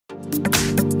Welcome,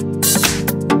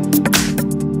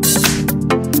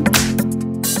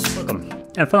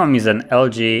 and following is an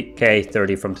LG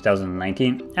K30 from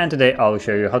 2019, and today I'll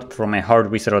show you how to perform a hard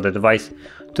reset of the device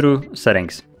through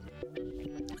settings.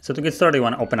 So to get started, you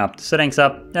want to open up the settings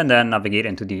app and then navigate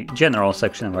into the general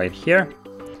section right here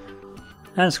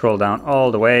and scroll down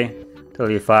all the way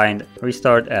till you find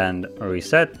restart and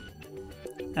reset,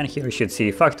 and here you should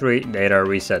see factory data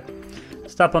reset.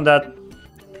 Tap on that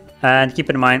and keep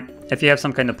in mind, if you have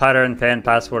some kind of pattern, PIN,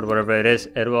 password, whatever it is,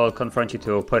 it will confront you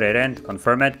to put it in, to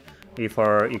confirm it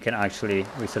before you can actually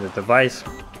reset the device.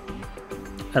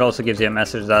 It also gives you a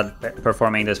message that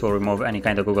performing this will remove any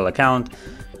kind of Google account,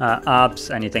 apps,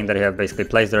 anything that you have basically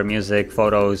placed there, music,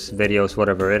 photos, videos,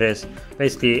 whatever it is.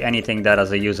 Basically anything that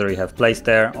as a user you have placed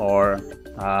there or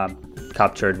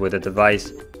captured with the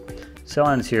device. So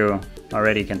once you are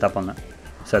ready, you can tap on the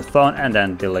set phone and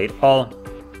then delete all.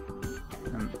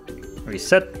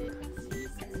 Reset,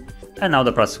 and now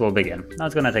the process will begin. Now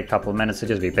it's gonna take a couple of minutes, so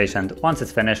just be patient. Once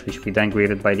it's finished, we should be then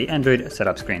greeted by the Android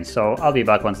setup screen. So I'll be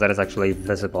back once that is actually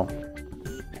visible.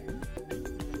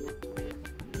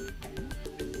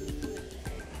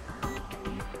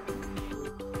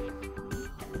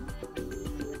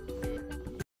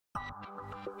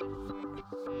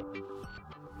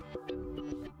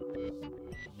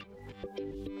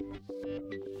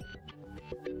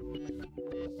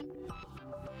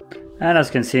 And as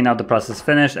you can see, now the process is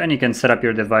finished and you can set up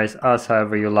your device as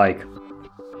however you like.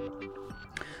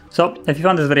 So if you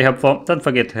found this very helpful, don't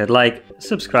forget to hit like,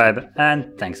 subscribe,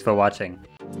 and thanks for watching.